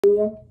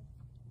Where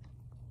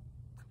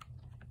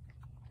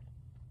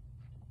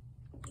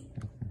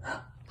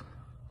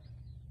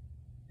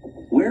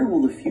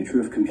will the future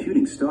of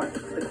computing start?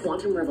 The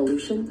quantum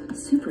revolution,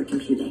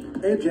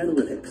 supercomputing. Edge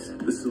analytics.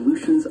 The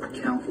solutions are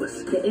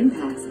countless. The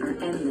impacts are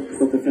endless.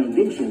 But the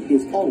foundation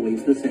is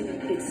always the same.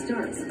 It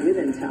starts with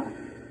Intel.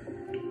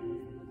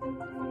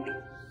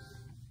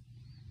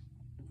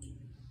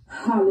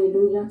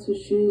 Hallelujah to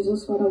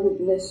Jesus. Father,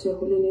 we bless your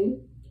holy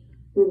name.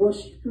 We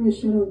worship you,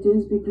 ancient of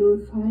days, be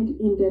glorified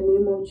in the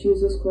name of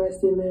Jesus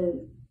Christ.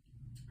 Amen.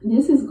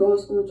 This is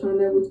God's own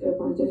channel with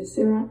Evangelist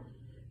Sarah.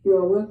 You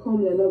are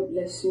welcome. The Lord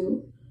bless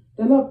you.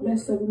 The Lord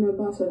bless every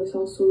member of this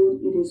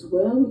household. It is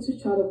well with you,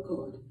 child of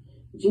God.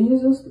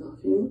 Jesus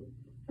love you.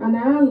 And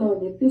I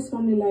love you. Please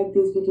family, like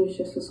this video,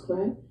 share,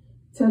 subscribe.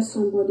 Tell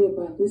somebody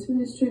about this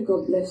ministry.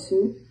 God bless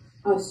you.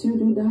 As you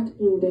do that,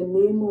 in the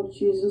name of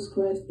Jesus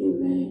Christ.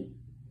 Amen.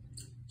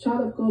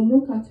 Child of God,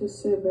 look at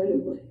yourself very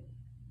well.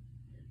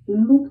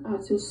 Look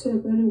at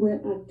yourself very well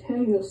and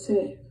tell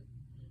yourself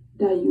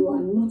that you are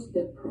not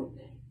the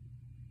problem.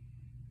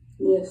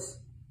 Yes.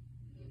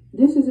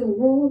 This is a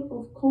word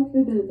of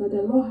confidence that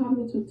the Lord had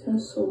me to tell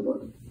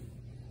somebody.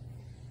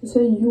 He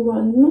said, you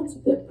are not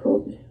the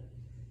problem.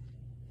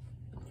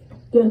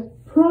 The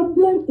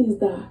problem is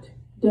that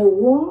the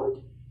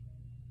world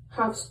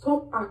have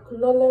stopped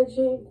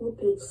acknowledging good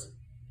things.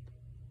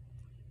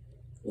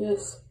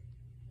 Yes.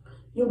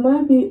 You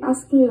might be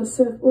asking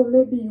yourself, oh,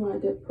 maybe you are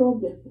the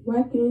problem.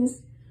 Why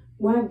things,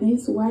 why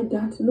this, why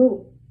that?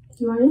 No,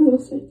 you are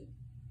innocent.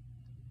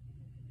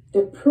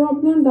 The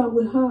problem that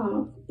we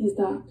have is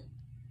that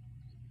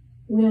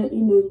we are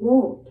in a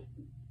world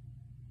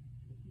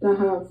that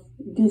have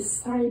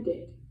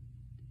decided,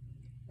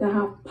 that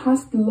have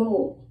passed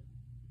law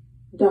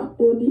that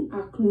only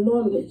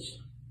acknowledge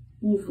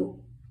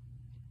evil,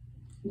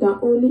 that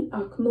only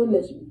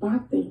acknowledge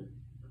bad things,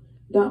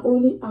 that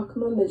only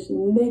acknowledge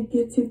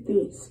negative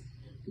things,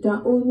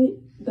 that only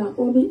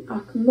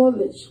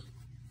acknowledge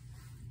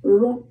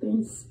wrong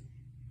things.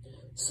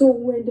 So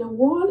when the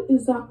world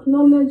is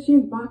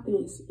acknowledging bad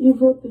things,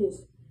 evil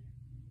things,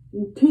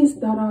 things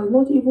that are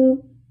not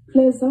even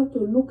pleasant to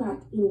look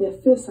at in the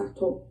face at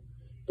all,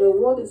 the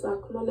world is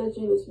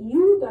acknowledging it.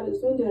 You that is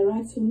doing the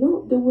right thing,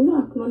 no, they will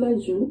not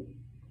acknowledge you.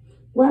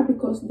 Why?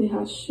 Because they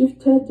have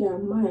shifted their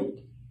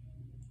mind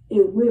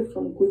away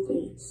from good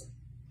things.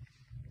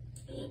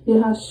 They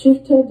have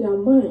shifted their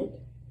mind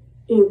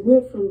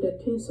away from the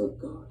things of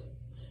God.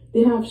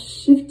 They have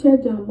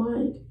shifted their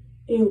mind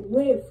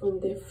away from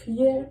the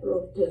fear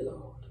of the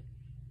Lord.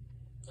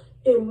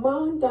 A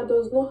man that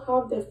does not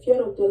have the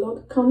fear of the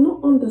Lord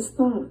cannot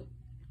understand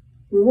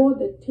what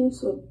the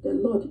things of the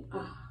Lord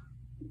are,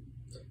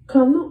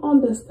 cannot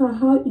understand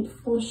how it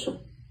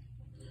functions.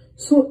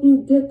 So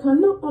if they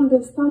cannot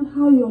understand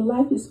how your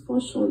life is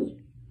functioning,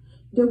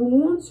 they will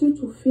want you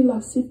to feel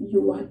as if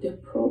you are the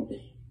problem.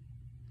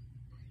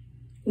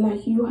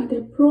 Like you are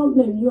the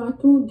problem, you are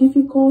too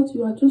difficult,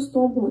 you are too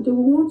stubborn. They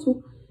will want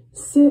to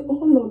say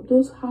all of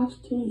those harsh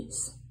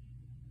things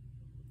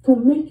to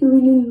make you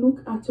really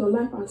look at your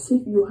life as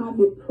if you have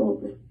a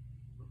problem.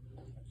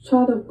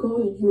 Child of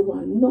God, you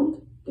are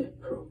not the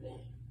problem.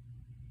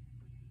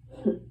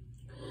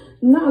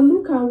 Now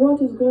look at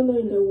what is going on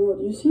in the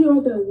world. You see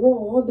all the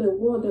war,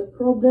 the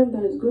problem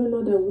that is going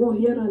on, the war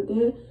here and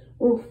there,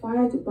 oh,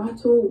 fight,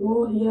 battle,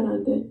 war here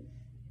and there.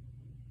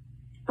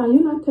 Are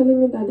you not telling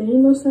me that the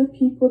innocent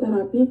people that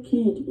are being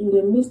killed in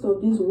the midst of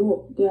this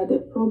war, they are the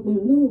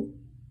problem? No,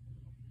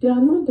 they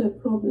are not the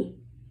problem.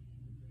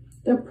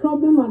 The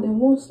problem are the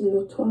ones in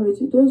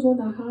authority, those ones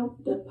that have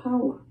the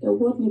power, the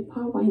worldly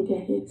power in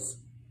their hands.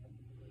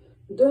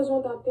 Those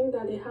ones that think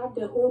that they have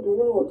the whole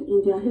world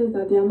in their hands,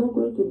 that they are not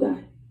going to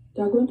die.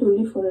 They are going to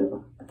live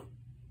forever.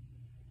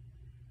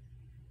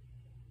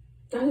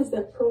 That is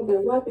the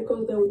problem. Why?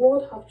 Because the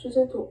world have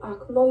chosen to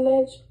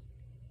acknowledge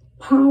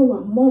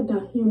power more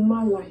than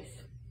human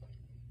life.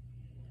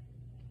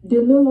 They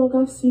no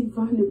longer see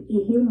value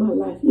in human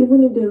life.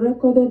 Even if they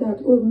recorded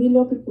that, oh, 1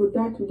 million people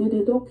died today,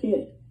 they don't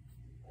care.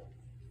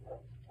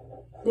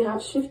 They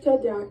have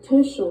shifted their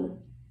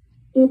attention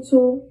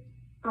into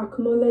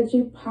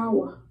acknowledging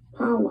power,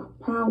 power,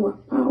 power,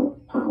 power,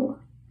 power.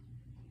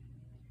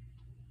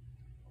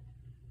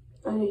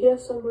 And you hear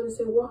somebody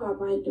say, what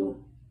have I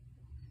done?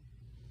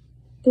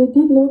 They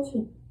did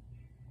nothing.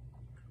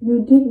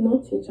 You did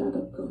nothing, child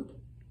of God.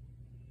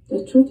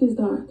 The truth is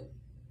that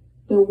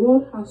the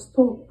world has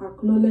stopped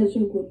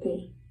acknowledging good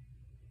things.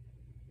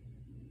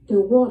 The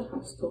world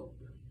has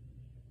stopped.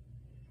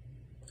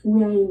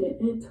 We are in the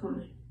end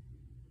time.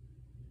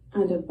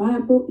 And the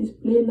Bible is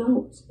playing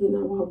out in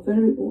our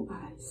very own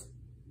eyes.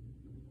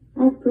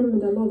 I pray may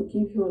the Lord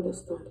give you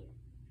understanding.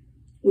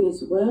 It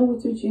is well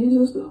with you.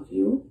 Jesus love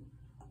you.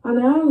 And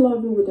I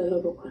love you with the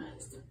love of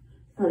Christ.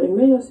 I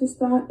remain your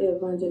sister,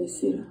 Evangelist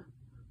Sarah.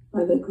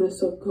 By the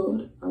grace of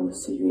God, I will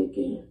see you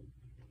again.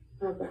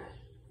 Bye-bye.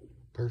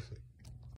 Perfect.